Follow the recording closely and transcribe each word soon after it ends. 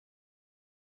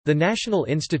The National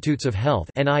Institutes of Health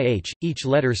 (NIH), each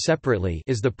letter separately,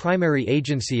 is the primary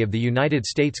agency of the United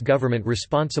States government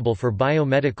responsible for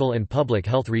biomedical and public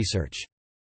health research.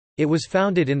 It was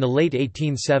founded in the late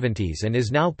 1870s and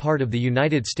is now part of the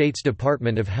United States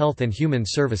Department of Health and Human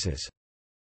Services.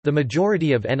 The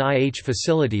majority of NIH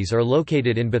facilities are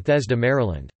located in Bethesda,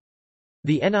 Maryland.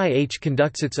 The NIH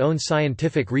conducts its own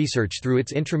scientific research through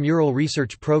its Intramural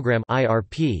Research Program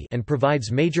 (IRP) and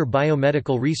provides major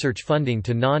biomedical research funding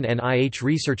to non-NIH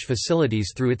research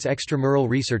facilities through its Extramural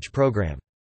Research Program.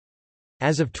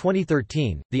 As of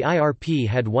 2013, the IRP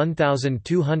had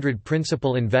 1,200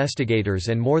 principal investigators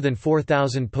and more than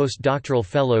 4,000 postdoctoral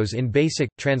fellows in basic,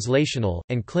 translational,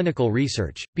 and clinical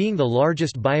research, being the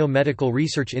largest biomedical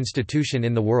research institution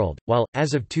in the world, while,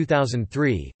 as of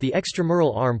 2003, the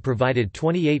extramural arm provided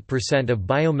 28% of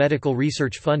biomedical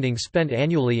research funding spent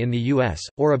annually in the U.S.,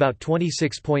 or about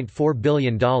 $26.4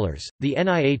 billion. The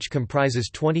NIH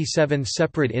comprises 27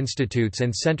 separate institutes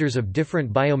and centers of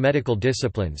different biomedical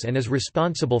disciplines and is responsible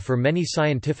for many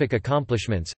scientific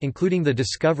accomplishments, including the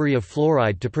discovery of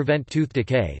fluoride to prevent tooth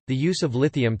decay, the use of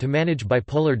lithium to manage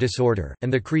bipolar disorder,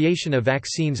 and the creation of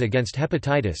vaccines against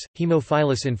hepatitis,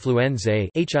 Haemophilus influenzae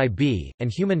 (HIB),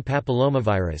 and human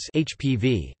papillomavirus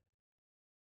 (HPV).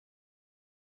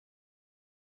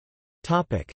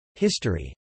 Topic: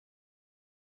 History.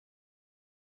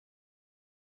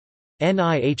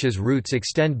 NIH's roots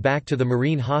extend back to the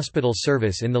Marine Hospital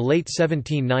Service in the late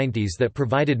 1790s that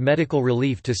provided medical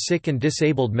relief to sick and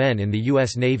disabled men in the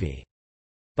U.S. Navy.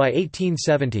 By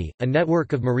 1870, a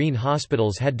network of marine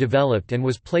hospitals had developed and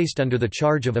was placed under the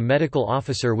charge of a medical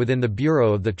officer within the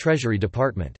Bureau of the Treasury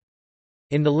Department.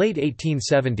 In the late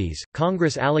 1870s,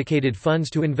 Congress allocated funds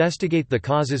to investigate the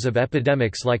causes of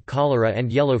epidemics like cholera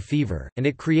and yellow fever, and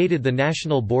it created the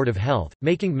National Board of Health,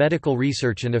 making medical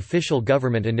research an official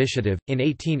government initiative. In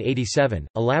 1887,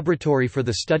 a laboratory for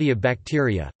the study of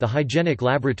bacteria, the Hygienic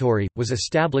Laboratory, was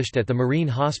established at the Marine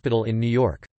Hospital in New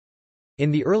York.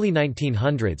 In the early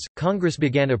 1900s, Congress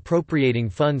began appropriating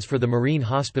funds for the Marine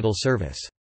Hospital Service.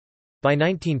 By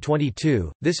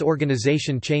 1922, this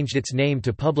organization changed its name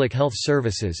to Public Health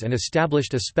Services and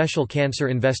established a special cancer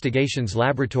investigations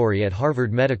laboratory at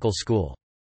Harvard Medical School.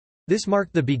 This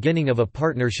marked the beginning of a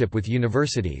partnership with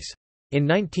universities. In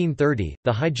 1930,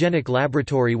 the Hygienic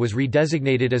Laboratory was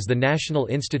redesignated as the National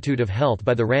Institute of Health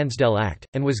by the Ransdell Act,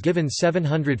 and was given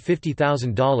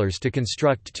 $750,000 to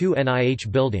construct 2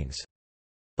 NIH buildings.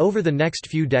 Over the next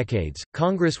few decades,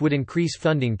 Congress would increase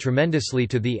funding tremendously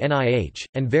to the NIH,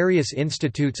 and various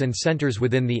institutes and centers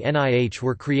within the NIH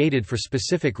were created for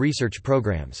specific research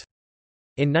programs.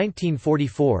 In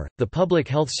 1944, the Public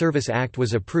Health Service Act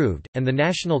was approved, and the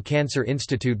National Cancer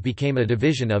Institute became a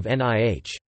division of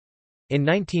NIH. In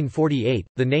 1948,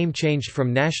 the name changed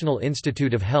from National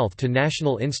Institute of Health to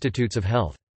National Institutes of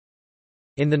Health.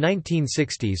 In the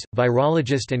 1960s,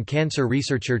 virologist and cancer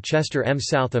researcher Chester M.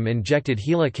 Southam injected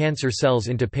HeLa cancer cells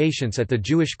into patients at the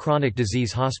Jewish Chronic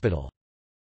Disease Hospital.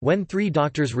 When 3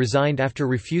 doctors resigned after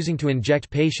refusing to inject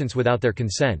patients without their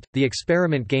consent, the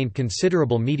experiment gained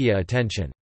considerable media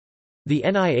attention. The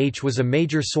NIH was a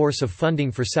major source of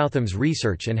funding for Southam's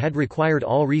research and had required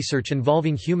all research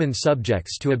involving human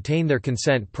subjects to obtain their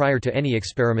consent prior to any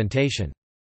experimentation.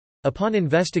 Upon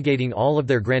investigating all of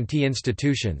their grantee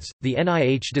institutions, the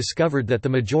NIH discovered that the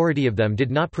majority of them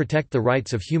did not protect the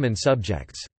rights of human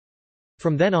subjects.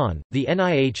 From then on, the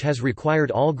NIH has required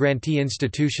all grantee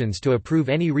institutions to approve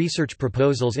any research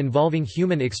proposals involving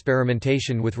human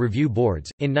experimentation with review boards.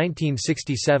 In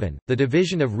 1967, the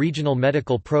Division of Regional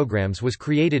Medical Programs was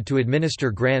created to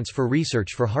administer grants for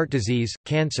research for heart disease,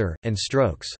 cancer, and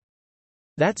strokes.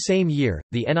 That same year,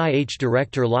 the NIH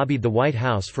director lobbied the White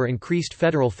House for increased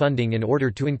federal funding in order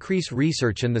to increase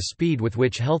research and the speed with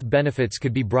which health benefits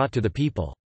could be brought to the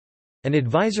people. An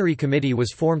advisory committee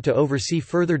was formed to oversee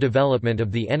further development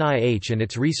of the NIH and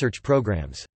its research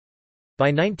programs. By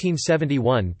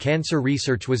 1971, cancer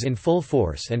research was in full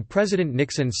force and President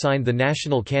Nixon signed the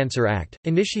National Cancer Act,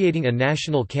 initiating a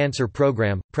National Cancer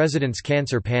Program, President's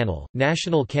Cancer Panel,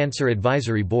 National Cancer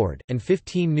Advisory Board, and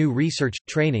 15 new research,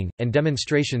 training, and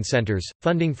demonstration centers.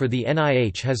 Funding for the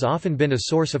NIH has often been a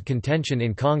source of contention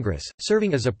in Congress,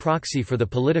 serving as a proxy for the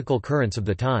political currents of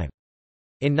the time.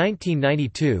 In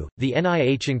 1992, the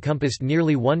NIH encompassed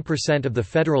nearly 1% of the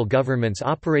federal government's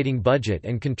operating budget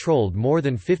and controlled more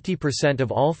than 50%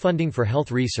 of all funding for health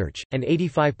research, and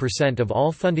 85% of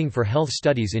all funding for health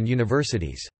studies in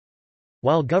universities.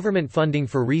 While government funding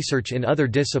for research in other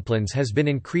disciplines has been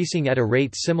increasing at a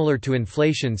rate similar to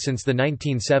inflation since the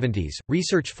 1970s,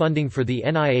 research funding for the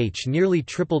NIH nearly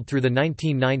tripled through the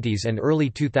 1990s and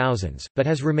early 2000s, but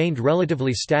has remained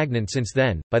relatively stagnant since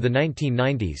then. By the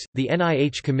 1990s, the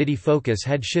NIH committee focus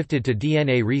had shifted to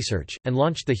DNA research, and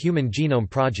launched the Human Genome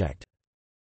Project.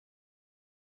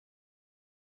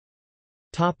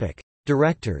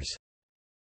 Directors: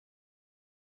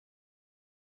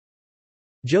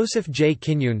 Joseph J.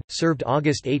 Kinyoun, served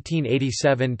August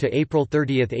 1887 to April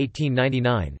 30,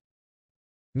 1899.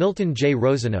 Milton J.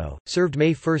 Rosenow, served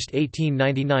May 1,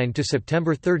 1899 to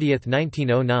September 30,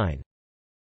 1909.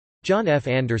 John F.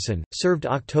 Anderson, served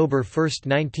October 1,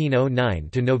 1909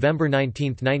 to November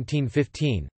 19,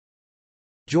 1915.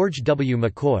 George W.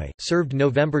 McCoy, served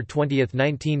November 20,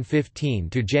 1915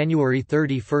 to January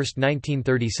 31,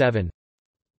 1937.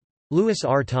 Lewis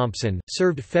R. Thompson,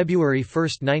 served February 1,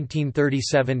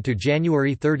 1937 to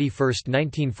January 31,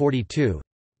 1942.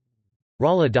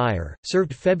 Rolla Dyer,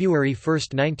 served February 1,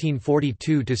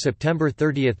 1942 to September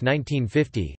 30,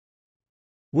 1950.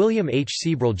 William H.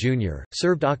 Sebrel, Jr.,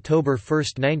 served October 1,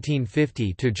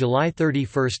 1950 to July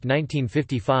 31,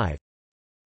 1955.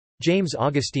 James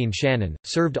Augustine Shannon,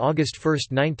 served August 1,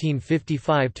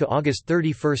 1955 to August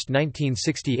 31,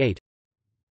 1968.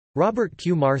 Robert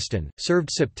Q. Marston, served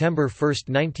September 1,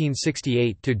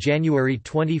 1968 to January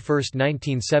 21,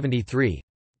 1973.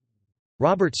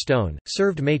 Robert Stone,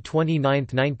 served May 29,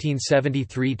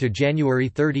 1973 to January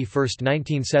 31,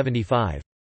 1975.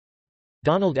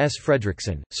 Donald S.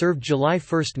 Fredrickson, served July 1,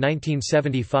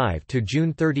 1975 to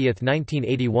June 30,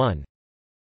 1981.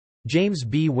 James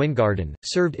B. Wingarden,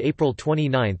 served April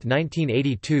 29,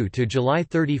 1982 to July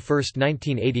 31,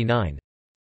 1989.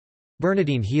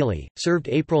 Bernadine Healy, served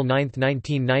April 9,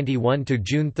 1991 to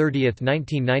June 30,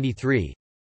 1993.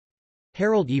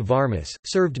 Harold E. Varmus,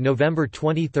 served November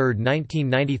 23,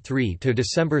 1993 to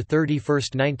December 31,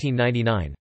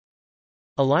 1999.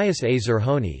 Elias A.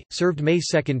 Zerhouni, served May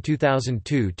 2,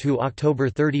 2002 to October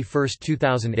 31,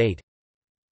 2008.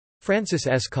 Francis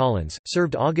S. Collins,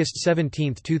 served August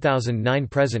 17, 2009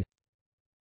 present.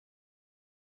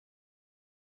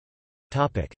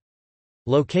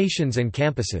 Locations and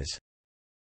campuses.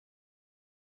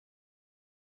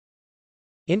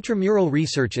 Intramural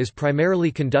research is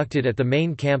primarily conducted at the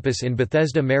main campus in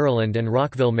Bethesda, Maryland and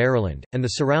Rockville, Maryland, and the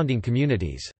surrounding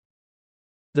communities.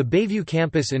 The Bayview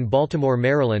campus in Baltimore,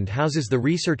 Maryland houses the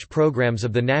research programs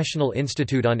of the National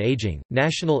Institute on Aging,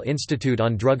 National Institute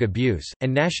on Drug Abuse,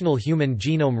 and National Human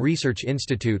Genome Research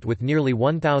Institute with nearly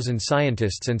 1,000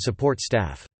 scientists and support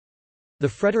staff. The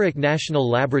Frederick National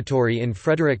Laboratory in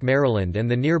Frederick, Maryland and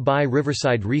the nearby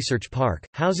Riverside Research Park,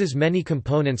 houses many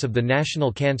components of the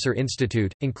National Cancer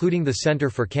Institute, including the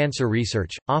Center for Cancer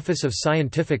Research, Office of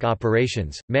Scientific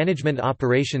Operations, Management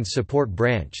Operations Support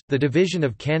Branch, the Division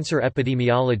of Cancer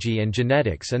Epidemiology and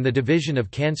Genetics and the Division of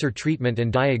Cancer Treatment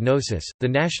and Diagnosis. The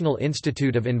National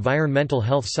Institute of Environmental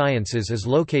Health Sciences is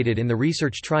located in the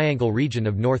Research Triangle region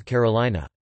of North Carolina.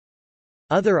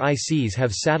 Other ICs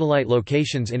have satellite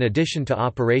locations in addition to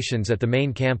operations at the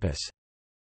main campus.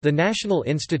 The National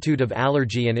Institute of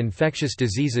Allergy and Infectious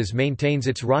Diseases maintains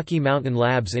its Rocky Mountain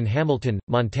Labs in Hamilton,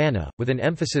 Montana, with an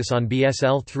emphasis on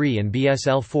BSL-3 and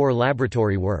BSL-4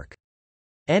 laboratory work.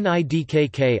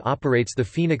 NIDKK operates the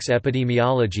Phoenix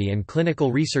Epidemiology and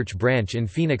Clinical Research Branch in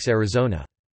Phoenix, Arizona.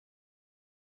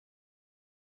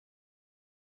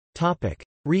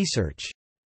 Research.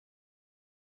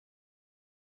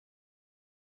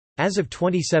 As of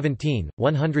 2017,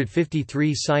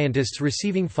 153 scientists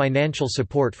receiving financial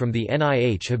support from the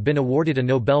NIH have been awarded a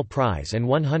Nobel Prize and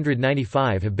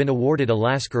 195 have been awarded a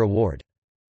Lasker Award.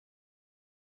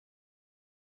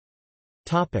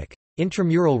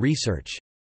 Intramural research.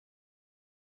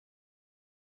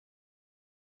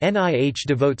 NIH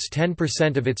devotes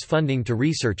 10% of its funding to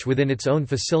research within its own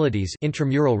facilities,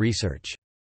 intramural research.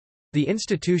 The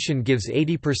institution gives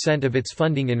 80% of its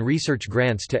funding in research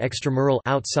grants to extramural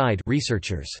outside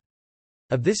researchers.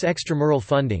 Of this extramural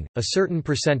funding, a certain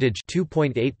percentage,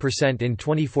 2.8% in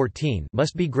 2014,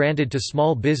 must be granted to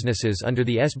small businesses under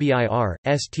the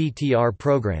SBIR/STTR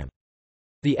program.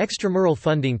 The extramural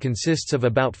funding consists of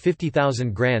about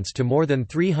 50,000 grants to more than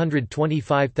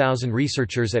 325,000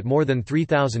 researchers at more than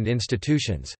 3,000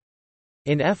 institutions.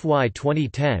 In FY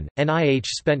 2010, NIH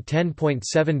spent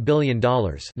 $10.7 billion,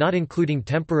 not including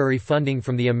temporary funding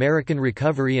from the American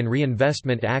Recovery and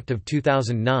Reinvestment Act of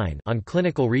 2009, on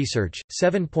clinical research,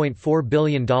 $7.4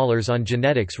 billion on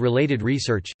genetics-related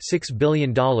research, $6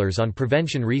 billion on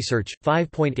prevention research,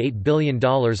 $5.8 billion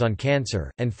on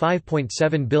cancer, and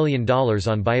 $5.7 billion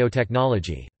on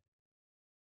biotechnology.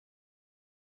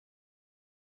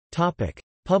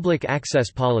 Public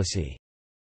access policy.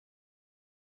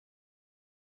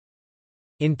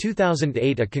 In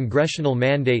 2008, a congressional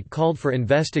mandate called for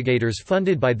investigators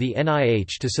funded by the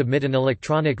NIH to submit an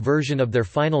electronic version of their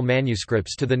final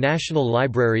manuscripts to the National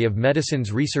Library of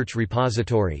Medicine's Research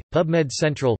Repository, PubMed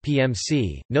Central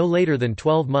 (PMC), no later than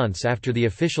 12 months after the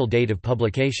official date of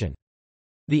publication.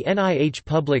 The NIH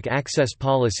public access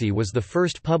policy was the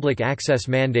first public access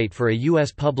mandate for a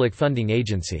U.S. public funding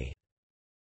agency.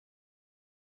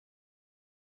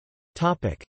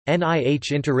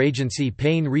 NIH Interagency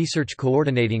Pain Research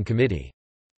Coordinating Committee.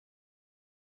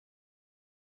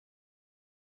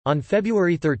 On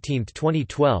February 13,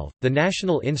 2012, the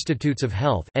National Institutes of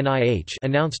Health (NIH)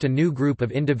 announced a new group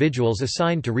of individuals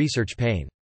assigned to research pain.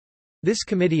 This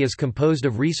committee is composed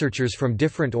of researchers from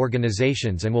different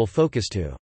organizations and will focus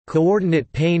to coordinate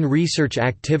pain research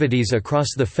activities across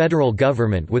the federal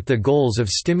government with the goals of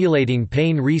stimulating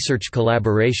pain research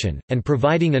collaboration, and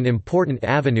providing an important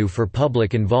avenue for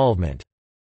public involvement.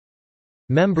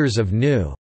 Members of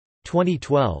New.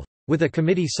 2012. With a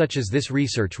committee such as this,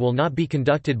 research will not be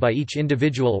conducted by each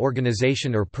individual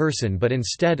organization or person but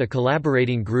instead a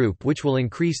collaborating group which will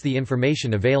increase the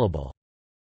information available.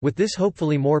 With this,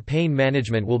 hopefully more pain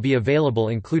management will be available,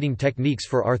 including techniques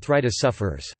for arthritis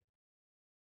sufferers.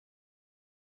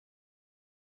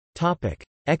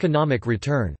 Economic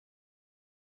return.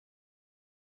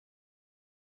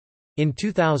 In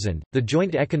 2000, the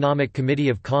Joint Economic Committee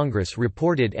of Congress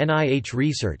reported NIH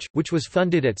research, which was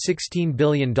funded at $16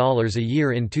 billion a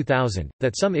year in 2000,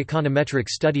 that some econometric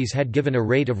studies had given a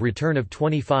rate of return of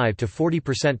 25 to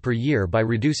 40% per year by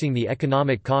reducing the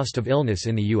economic cost of illness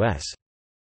in the U.S.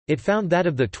 It found that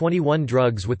of the 21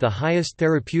 drugs with the highest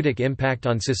therapeutic impact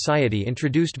on society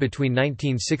introduced between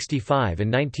 1965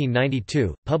 and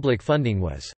 1992, public funding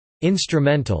was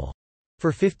instrumental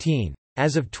for 15.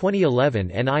 As of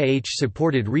 2011,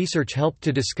 NIH-supported research helped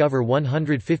to discover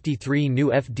 153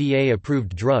 new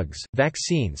FDA-approved drugs,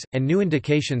 vaccines, and new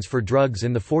indications for drugs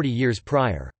in the 40 years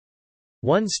prior.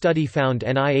 One study found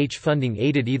NIH funding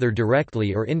aided either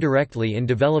directly or indirectly in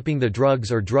developing the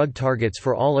drugs or drug targets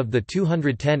for all of the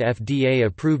 210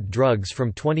 FDA-approved drugs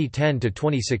from 2010 to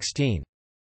 2016.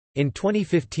 In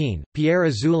 2015, Pierre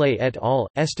Azoulay et al.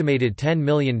 Estimated $10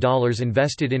 million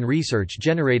invested in research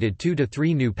generated 2 to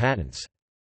 3 new patents.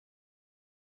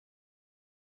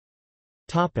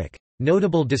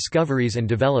 Notable discoveries and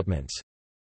developments.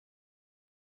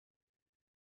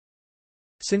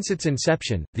 Since its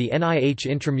inception, the NIH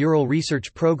Intramural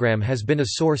Research Program has been a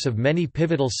source of many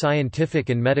pivotal scientific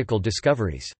and medical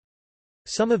discoveries.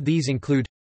 Some of these include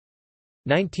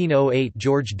 1908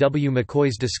 George W.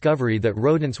 McCoy's discovery that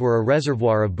rodents were a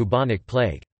reservoir of bubonic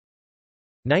plague.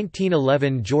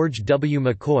 1911 George W.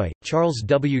 McCoy, Charles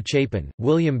W. Chapin,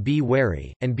 William B.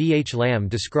 Wary, and B. H. Lamb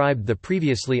described the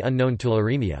previously unknown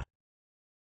tularemia.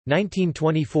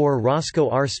 1924 Roscoe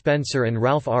R. Spencer and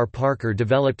Ralph R. Parker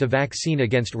developed a vaccine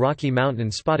against Rocky Mountain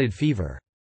spotted fever.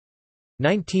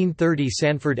 1930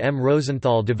 Sanford M.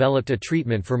 Rosenthal developed a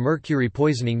treatment for mercury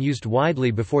poisoning used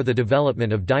widely before the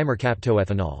development of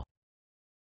dimercaptoethanol.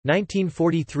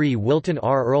 1943 Wilton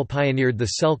R. Earle pioneered the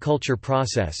cell culture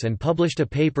process and published a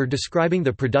paper describing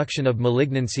the production of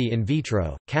malignancy in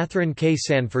vitro. Catherine K.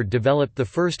 Sanford developed the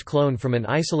first clone from an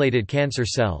isolated cancer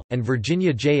cell, and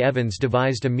Virginia J. Evans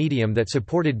devised a medium that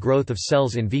supported growth of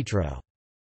cells in vitro.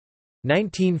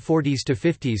 1940s to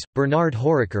 50s, Bernard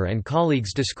Horaker and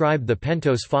colleagues described the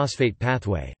pentose phosphate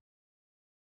pathway.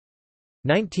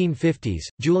 1950s,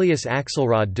 Julius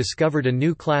Axelrod discovered a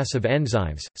new class of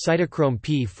enzymes, cytochrome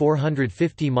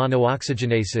P450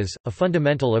 monooxygenases, a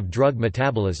fundamental of drug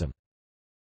metabolism.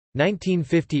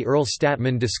 1950 Earl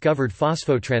Statman discovered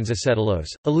phosphotransacetylose,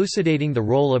 elucidating the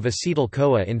role of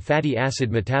acetyl-CoA in fatty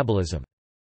acid metabolism.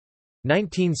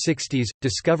 1960s,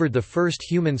 discovered the first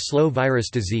human slow virus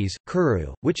disease,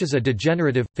 Kuru, which is a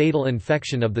degenerative, fatal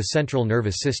infection of the central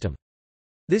nervous system.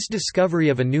 This discovery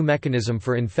of a new mechanism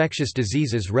for infectious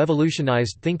diseases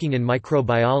revolutionized thinking in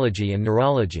microbiology and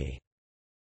neurology.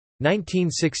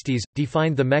 1960s,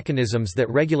 defined the mechanisms that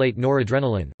regulate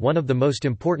noradrenaline, one of the most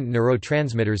important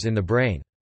neurotransmitters in the brain.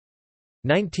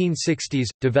 1960s,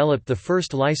 developed the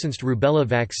first licensed rubella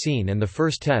vaccine and the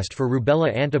first test for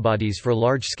rubella antibodies for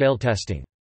large-scale testing.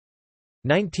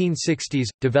 1960s,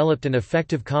 developed an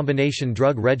effective combination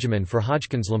drug regimen for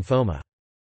Hodgkin's lymphoma.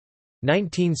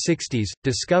 1960s,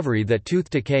 discovery that tooth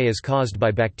decay is caused by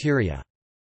bacteria.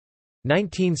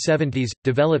 1970s,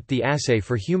 developed the assay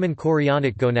for human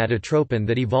chorionic gonadotropin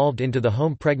that evolved into the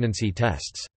home pregnancy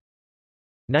tests.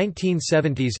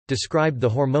 1970s, described the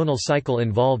hormonal cycle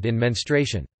involved in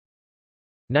menstruation.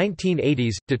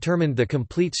 1980s – determined the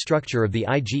complete structure of the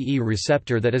IgE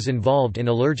receptor that is involved in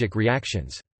allergic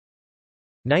reactions.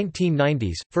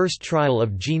 1990s – first trial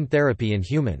of gene therapy in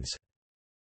humans.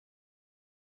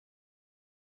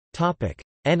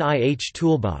 NIH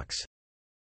Toolbox.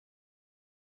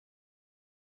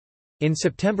 In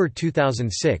September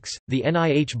 2006, the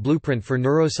NIH Blueprint for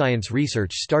Neuroscience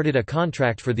Research started a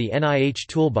contract for the NIH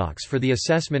Toolbox for the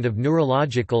assessment of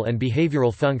neurological and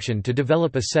behavioral function to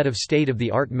develop a set of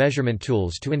state-of-the-art measurement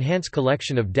tools to enhance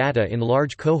collection of data in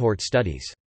large cohort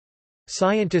studies.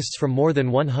 Scientists from more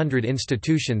than 100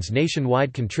 institutions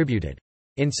nationwide contributed.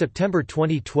 In September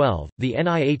 2012, the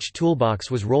NIH Toolbox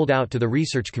was rolled out to the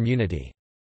research community.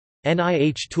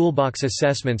 NIH Toolbox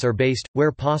assessments are based,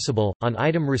 where possible, on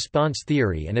item response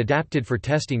theory and adapted for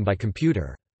testing by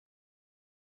computer.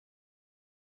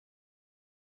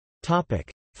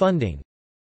 Funding.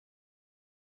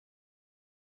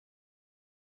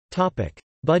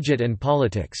 Budget and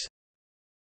politics.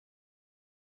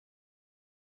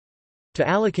 To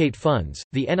allocate funds,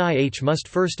 the NIH must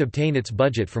first obtain its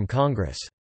budget from Congress.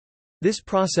 This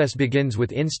process begins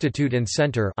with institute and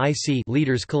center (IC)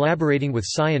 leaders collaborating with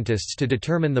scientists to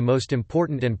determine the most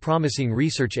important and promising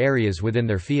research areas within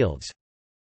their fields.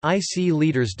 IC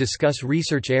leaders discuss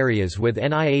research areas with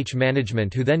NIH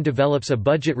management, who then develops a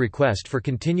budget request for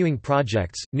continuing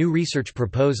projects, new research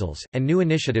proposals, and new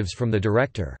initiatives from the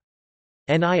director.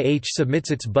 NIH submits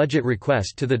its budget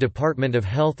request to the Department of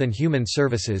Health and Human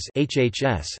Services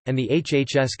 (HHS), and the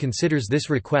HHS considers this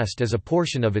request as a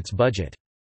portion of its budget.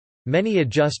 Many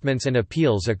adjustments and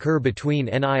appeals occur between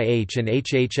NIH and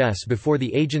HHS before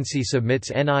the agency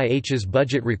submits NIH's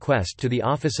budget request to the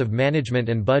Office of Management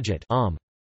and Budget (OM).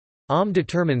 OM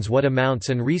determines what amounts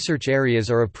and research areas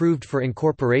are approved for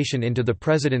incorporation into the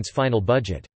President's final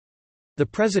budget. The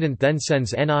President then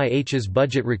sends NIH's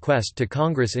budget request to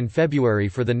Congress in February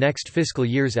for the next fiscal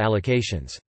year's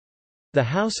allocations. The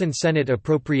House and Senate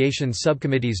Appropriations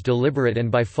Subcommittees deliberate, and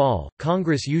by fall,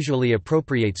 Congress usually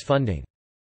appropriates funding.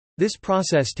 This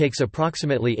process takes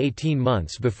approximately 18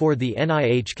 months before the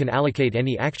NIH can allocate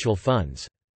any actual funds.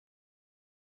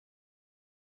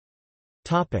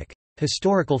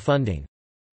 Historical funding.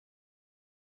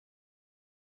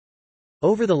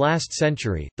 Over the last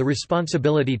century, the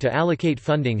responsibility to allocate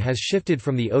funding has shifted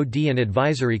from the OD and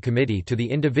Advisory Committee to the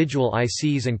individual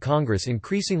ICs, and Congress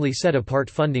increasingly set apart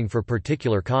funding for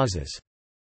particular causes.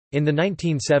 In the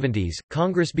 1970s,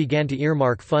 Congress began to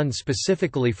earmark funds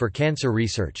specifically for cancer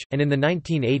research, and in the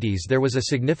 1980s there was a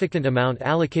significant amount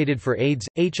allocated for AIDS,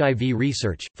 HIV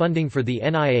research. Funding for the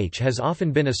NIH has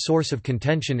often been a source of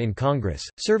contention in Congress,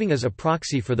 serving as a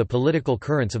proxy for the political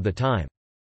currents of the time.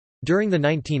 During the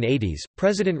 1980s,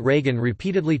 President Reagan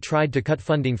repeatedly tried to cut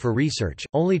funding for research,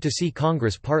 only to see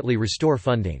Congress partly restore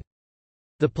funding.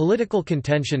 The political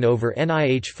contention over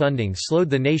NIH funding slowed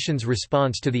the nation's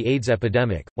response to the AIDS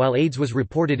epidemic. While AIDS was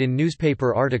reported in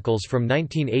newspaper articles from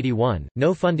 1981,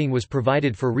 no funding was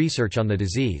provided for research on the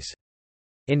disease.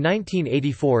 In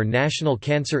 1984, National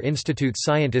Cancer Institute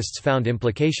scientists found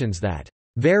implications that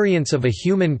variants of a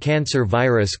human cancer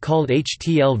virus called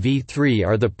HTLV3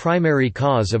 are the primary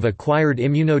cause of acquired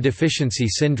immunodeficiency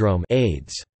syndrome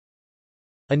 (AIDS).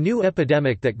 A new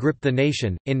epidemic that gripped the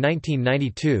nation. In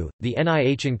 1992, the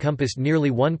NIH encompassed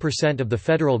nearly 1% of the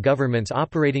federal government's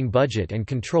operating budget and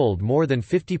controlled more than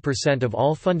 50% of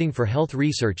all funding for health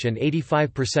research and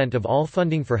 85% of all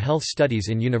funding for health studies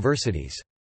in universities.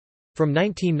 From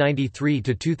 1993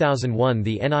 to 2001,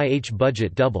 the NIH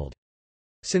budget doubled.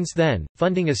 Since then,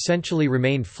 funding essentially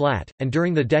remained flat, and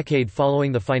during the decade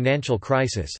following the financial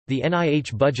crisis, the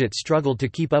NIH budget struggled to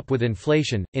keep up with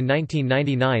inflation. In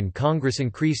 1999, Congress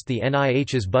increased the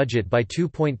NIH's budget by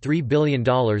 $2.3 billion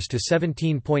to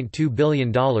 $17.2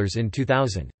 billion in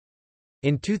 2000.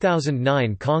 In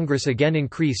 2009, Congress again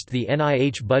increased the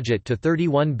NIH budget to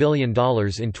 $31 billion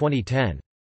in 2010.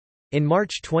 In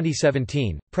March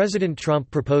 2017, President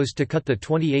Trump proposed to cut the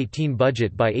 2018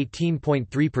 budget by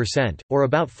 18.3%, or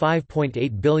about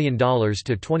 $5.8 billion to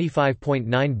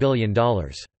 $25.9 billion.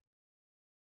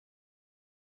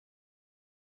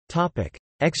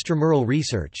 Extramural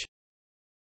research.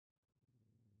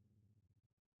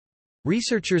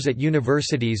 Researchers at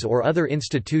universities or other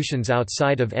institutions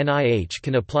outside of NIH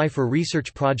can apply for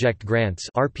research project grants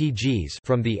 (RPGs)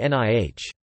 from the NIH.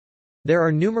 There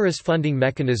are numerous funding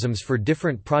mechanisms for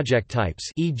different project types,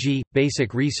 e.g.,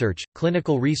 basic research,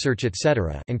 clinical research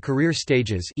etc., and career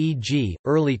stages, e.g.,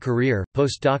 early career,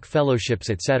 postdoc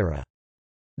fellowships etc.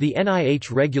 The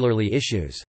NIH regularly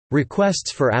issues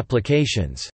requests for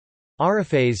applications,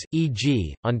 RFAs,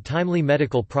 e.g., on timely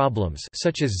medical problems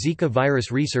such as Zika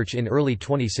virus research in early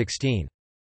 2016.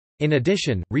 In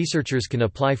addition, researchers can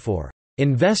apply for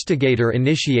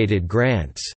investigator-initiated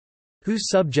grants, whose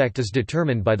subject is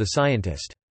determined by the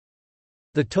scientist.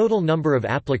 The total number of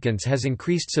applicants has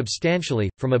increased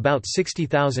substantially, from about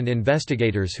 60,000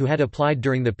 investigators who had applied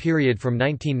during the period from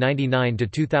 1999 to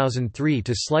 2003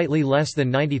 to slightly less than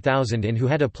 90,000 who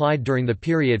had applied during the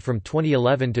period from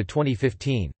 2011 to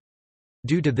 2015.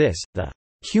 Due to this, the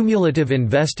cumulative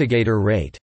investigator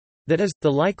rate, that is,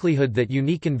 the likelihood that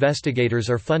unique investigators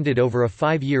are funded over a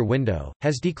 5-year window,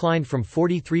 has declined from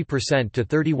 43% to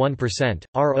 31%.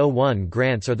 R01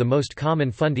 grants are the most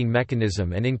common funding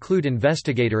mechanism and include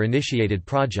investigator-initiated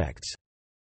projects.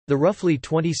 The roughly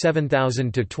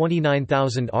 27,000 to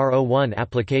 29,000 R01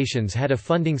 applications had a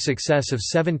funding success of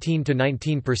 17 to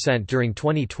 19% during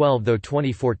 2012, though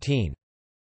 2014.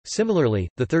 Similarly,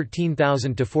 the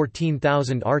 13,000 to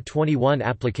 14,000 R21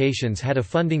 applications had a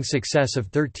funding success of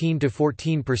 13 to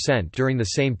 14% during the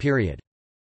same period.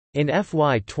 In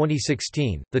FY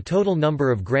 2016, the total number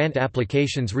of grant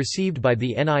applications received by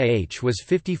the NIH was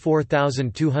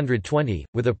 54,220,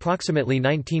 with approximately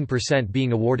 19%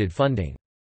 being awarded funding.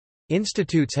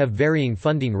 Institutes have varying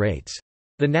funding rates.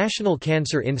 The National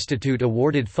Cancer Institute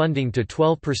awarded funding to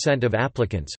 12% of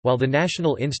applicants, while the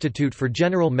National Institute for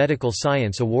General Medical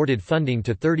Science awarded funding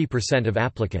to 30% of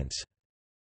applicants.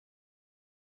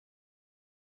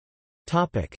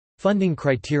 Funding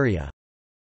criteria.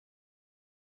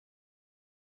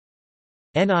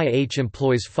 NIH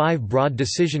employs 5 broad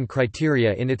decision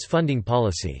criteria in its funding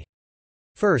policy.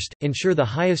 First, ensure the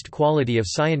highest quality of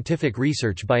scientific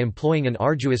research by employing an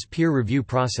arduous peer review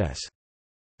process.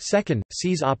 Second,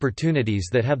 seize opportunities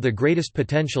that have the greatest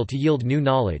potential to yield new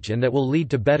knowledge and that will lead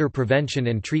to better prevention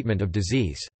and treatment of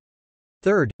disease.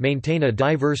 Third, maintain a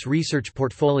diverse research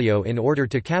portfolio in order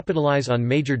to capitalize on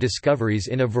major discoveries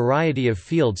in a variety of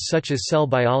fields such as cell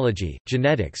biology,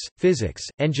 genetics, physics,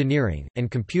 engineering, and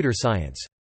computer science.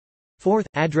 Fourth,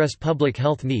 address public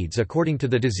health needs according to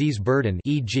the disease burden,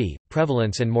 e.g.,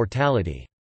 prevalence and mortality.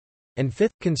 And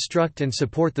fifth, construct and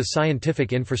support the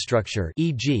scientific infrastructure,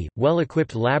 e.g.,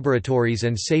 well-equipped laboratories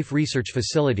and safe research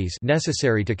facilities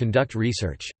necessary to conduct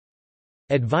research.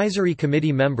 Advisory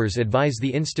committee members advise the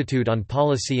Institute on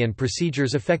policy and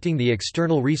procedures affecting the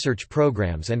external research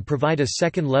programs and provide a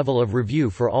second level of review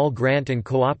for all grant and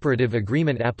cooperative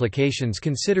agreement applications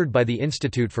considered by the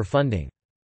Institute for funding.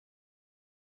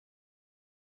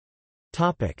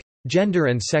 Gender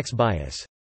and sex bias.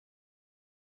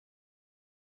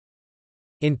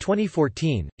 In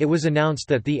 2014, it was announced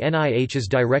that the NIH is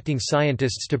directing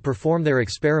scientists to perform their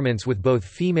experiments with both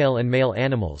female and male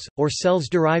animals, or cells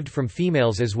derived from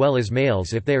females as well as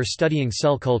males if they are studying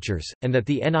cell cultures, and that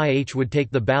the NIH would take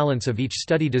the balance of each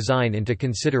study design into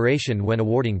consideration when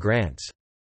awarding grants.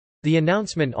 The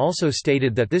announcement also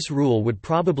stated that this rule would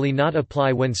probably not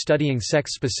apply when studying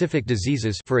sex-specific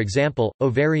diseases, for example,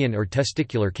 ovarian or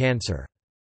testicular cancer.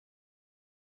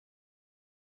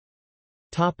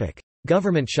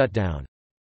 Government shutdown.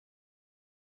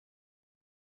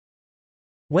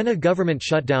 When a government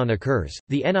shutdown occurs,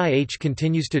 the NIH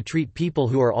continues to treat people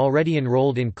who are already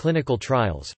enrolled in clinical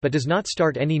trials, but does not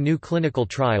start any new clinical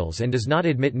trials and does not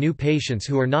admit new patients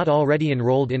who are not already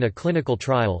enrolled in a clinical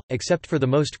trial, except for the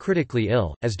most critically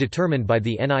ill, as determined by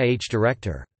the NIH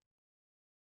director.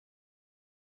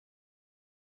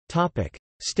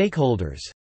 Stakeholders.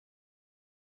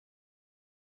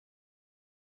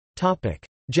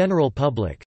 General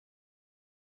public.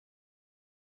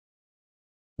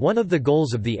 One of the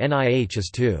goals of the NIH is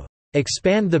to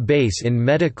expand the base in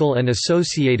medical and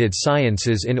associated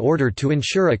sciences in order to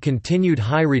ensure a continued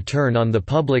high return on the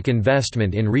public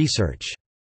investment in research.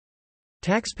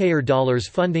 Taxpayer dollars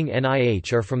funding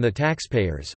NIH are from the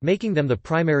taxpayers, making them the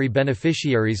primary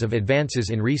beneficiaries of advances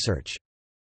in research.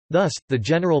 Thus, the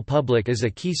general public is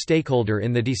a key stakeholder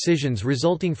in the decisions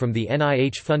resulting from the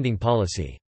NIH funding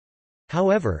policy.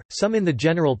 However, some in the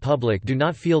general public do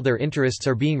not feel their interests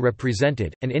are being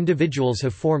represented, and individuals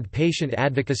have formed patient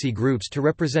advocacy groups to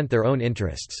represent their own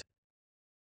interests.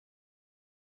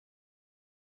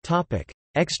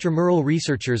 Extramural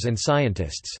researchers and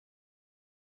scientists.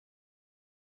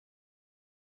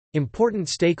 Important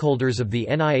stakeholders of the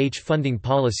NIH funding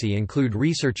policy include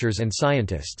researchers and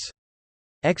scientists.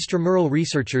 Extramural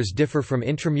researchers differ from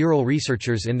intramural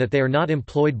researchers in that they are not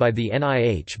employed by the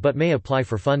NIH but may apply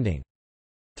for funding.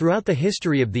 Throughout the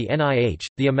history of the NIH,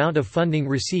 the amount of funding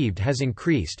received has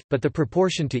increased, but the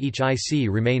proportion to each IC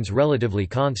remains relatively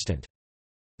constant.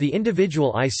 The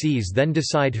individual ICs then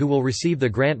decide who will receive the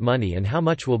grant money and how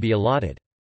much will be allotted.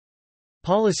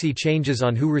 Policy changes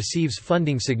on who receives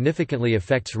funding significantly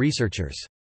affects researchers.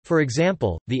 For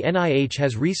example, the NIH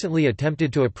has recently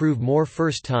attempted to approve more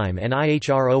first-time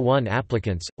NIHR01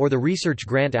 applicants, or the research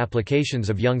grant applications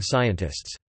of young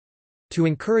scientists. To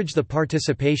encourage the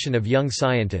participation of young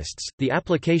scientists, the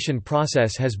application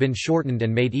process has been shortened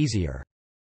and made easier.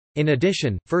 In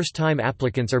addition, first-time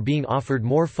applicants are being offered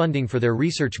more funding for their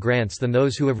research grants than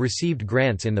those who have received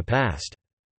grants in the past.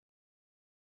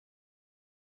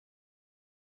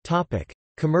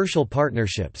 Commercial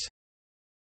partnerships.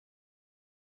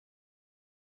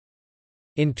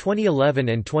 In 2011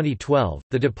 and 2012,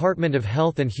 the Department of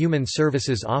Health and Human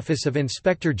Services Office of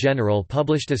Inspector General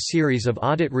published a series of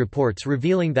audit reports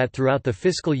revealing that throughout the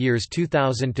fiscal years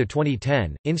 2000 to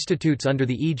 2010, institutes under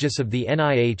the aegis of the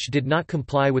NIH did not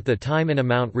comply with the time and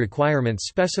amount requirements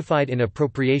specified in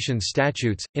appropriations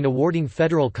statutes, in awarding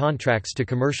federal contracts to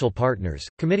commercial partners,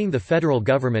 committing the federal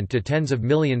government to tens of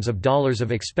millions of dollars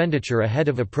of expenditure ahead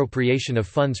of appropriation of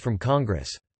funds from Congress.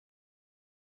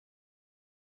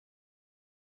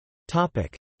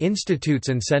 Institutes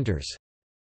and centers.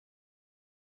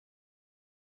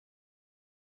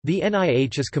 The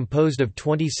NIH is composed of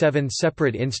 27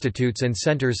 separate institutes and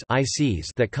centers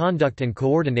that conduct and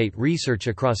coordinate research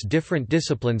across different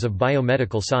disciplines of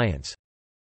biomedical science.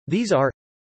 These are: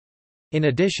 in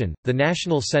addition, the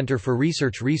National Center for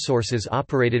Research Resources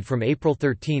operated from April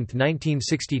 13,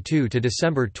 1962 to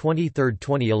December 23,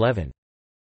 2011.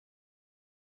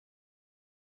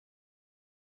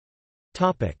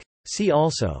 See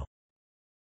also: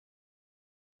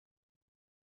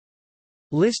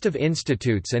 List of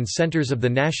institutes and centers of the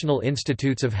National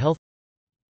Institutes of Health,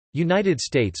 United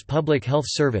States Public Health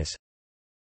Service,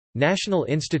 National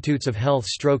Institutes of Health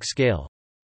Stroke Scale,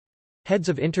 Heads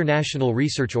of International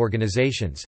Research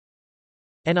Organizations,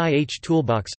 NIH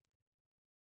Toolbox.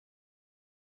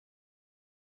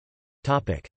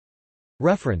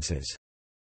 References.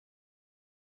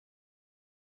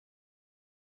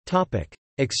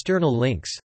 External links.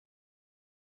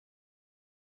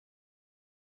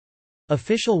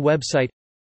 Official website,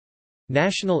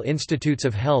 National Institutes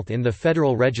of Health in the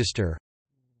Federal Register,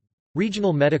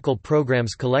 Regional Medical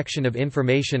Programs collection of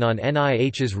information on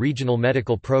NIH's regional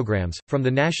medical programs, from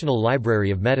the National Library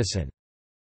of Medicine.